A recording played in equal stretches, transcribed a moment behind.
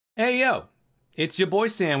Hey yo, it's your boy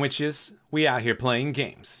Sandwiches. We out here playing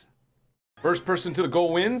games. First person to the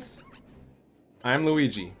goal wins. I'm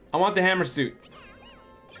Luigi. I want the hammer suit.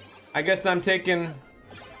 I guess I'm taking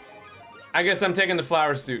the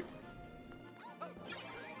flower suit.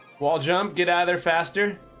 Wall jump, get out of there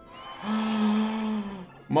faster.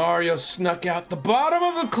 Mario snuck out the bottom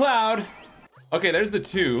of the cloud. Okay, there's the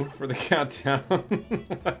 2 for the countdown.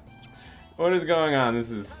 What is going on?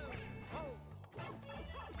 This is...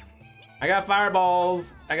 I got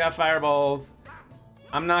fireballs. I got fireballs.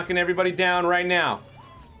 I'm knocking everybody down right now.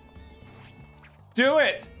 Do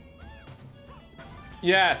it!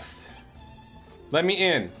 Yes. Let me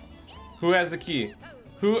in. Who has the key?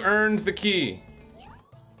 Who earned the key?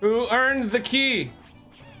 Who earned the key?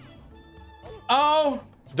 Oh!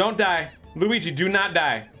 Don't die. Luigi, do not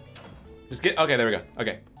die. Just get... Okay, there we go.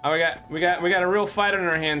 Okay. Oh, we got a real fight on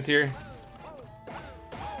our hands here.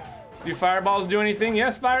 Do fireballs do anything?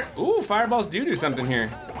 Yes, Ooh, fireballs do something here.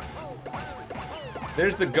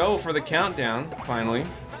 There's the go for the countdown, finally.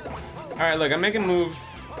 Alright, look, I'm making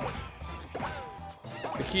moves.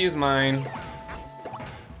 The key is mine.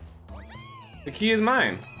 The key is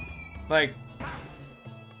mine. Like...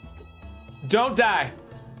 Don't die!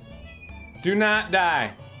 Do not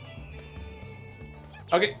die.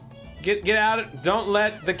 Okay, get out. Don't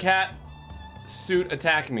let the cat suit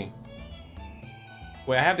attack me.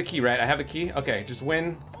 Wait, I have the key, right? I have the key? Okay, just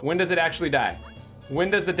when does it actually die? When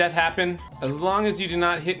does the death happen? As long as you do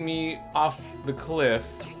not hit me off the cliff.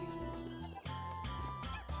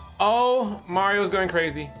 Oh, Mario's going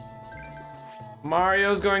crazy.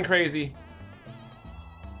 Mario's going crazy.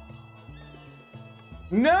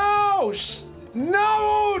 No!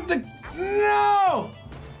 No! No!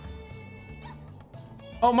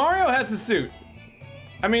 Oh, Mario has the suit.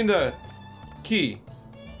 I mean the key.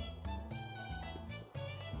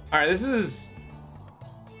 All right, this is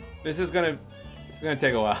gonna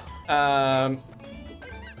take a while.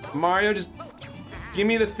 Mario, just give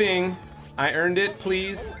me the thing. I earned it,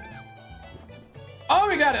 please. Oh,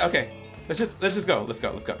 we got it. Okay, let's just go. Let's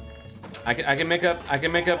go. I can make up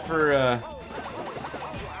for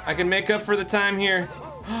the time here.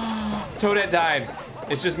 Toadette died.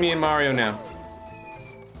 It's just me and Mario now.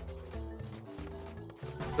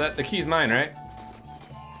 The key's mine, right?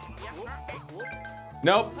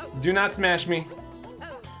 Nope. Do not smash me.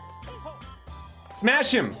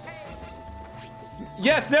 Smash him.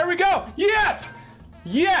 Yes, there we go. Yes!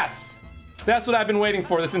 Yes! That's what I've been waiting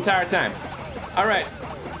for this entire time. All right.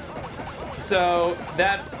 So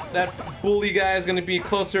that bully guy is gonna be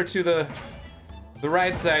closer to the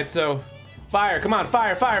right side, so fire, come on,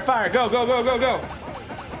 fire, go.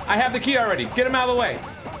 I have the key already. Get him out of the way.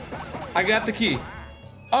 I got the key.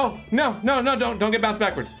 Oh, no, don't get bounced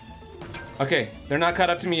backwards. Okay, they're not caught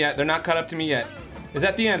up to me yet. Is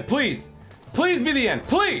that the end? Please be the end,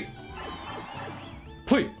 please.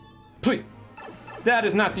 That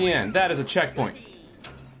is not the end. That is a checkpoint.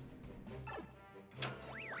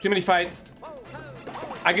 Too many fights.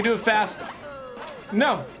 I can do it fast.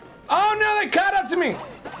 No. Oh no, they caught up to me.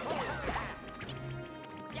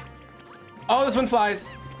 Oh, this one flies.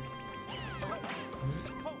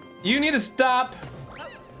 You need to stop.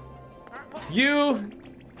 You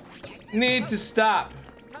need to stop.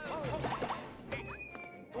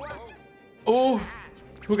 Oh,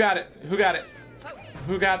 who got it? Who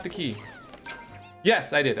got the key?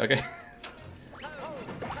 Yes, I did. Okay.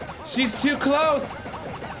 She's too close.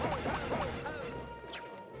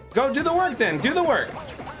 Go do the work then. Do the work.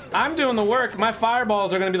 I'm doing the work. My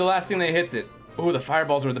fireballs are gonna be the last thing that hits it. Oh, the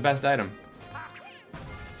fireballs were the best item.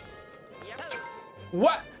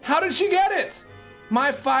 What? How did she get it?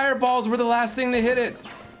 My fireballs were the last thing that hit it.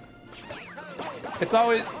 It's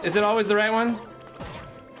always, is it always the right one?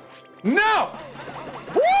 No!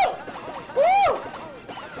 Woo! Woo!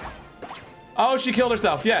 Oh, she killed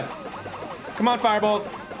herself, yes. Come on,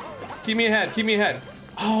 fireballs. Keep me ahead.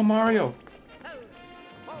 Oh, Mario.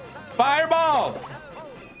 Fireballs!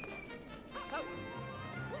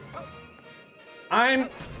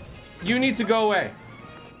 You need to go away.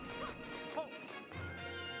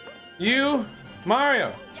 You,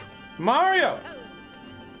 Mario.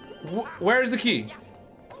 Where's the key?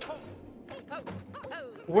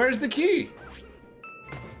 Where's the key?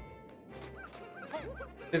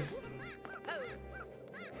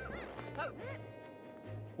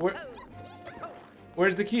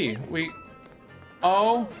 Where's the key?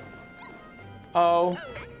 Oh.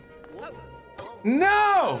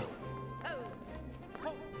 No!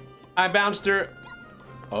 I bounced her.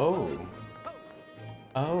 Oh.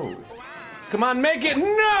 Come on, make it.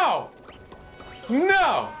 No!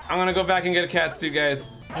 I'm gonna go back and get a cat suit,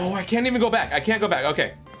 guys. Oh, I can't even go back. I can't go back.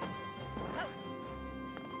 Okay.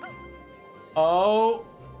 Oh,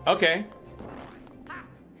 okay.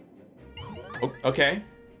 Oh, okay.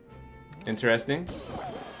 Interesting.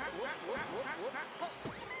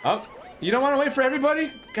 Oh, you don't want to wait for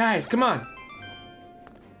everybody? Guys, come on.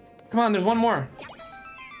 Come on, there's one more.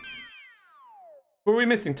 Who are we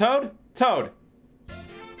missing? Toad? Toad.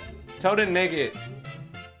 Toad didn't make it.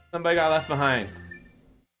 Somebody got left behind.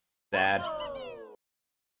 Sad.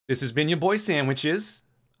 This has been YaBoySandwiches.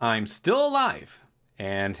 I'm still alive,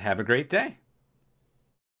 and have a great day.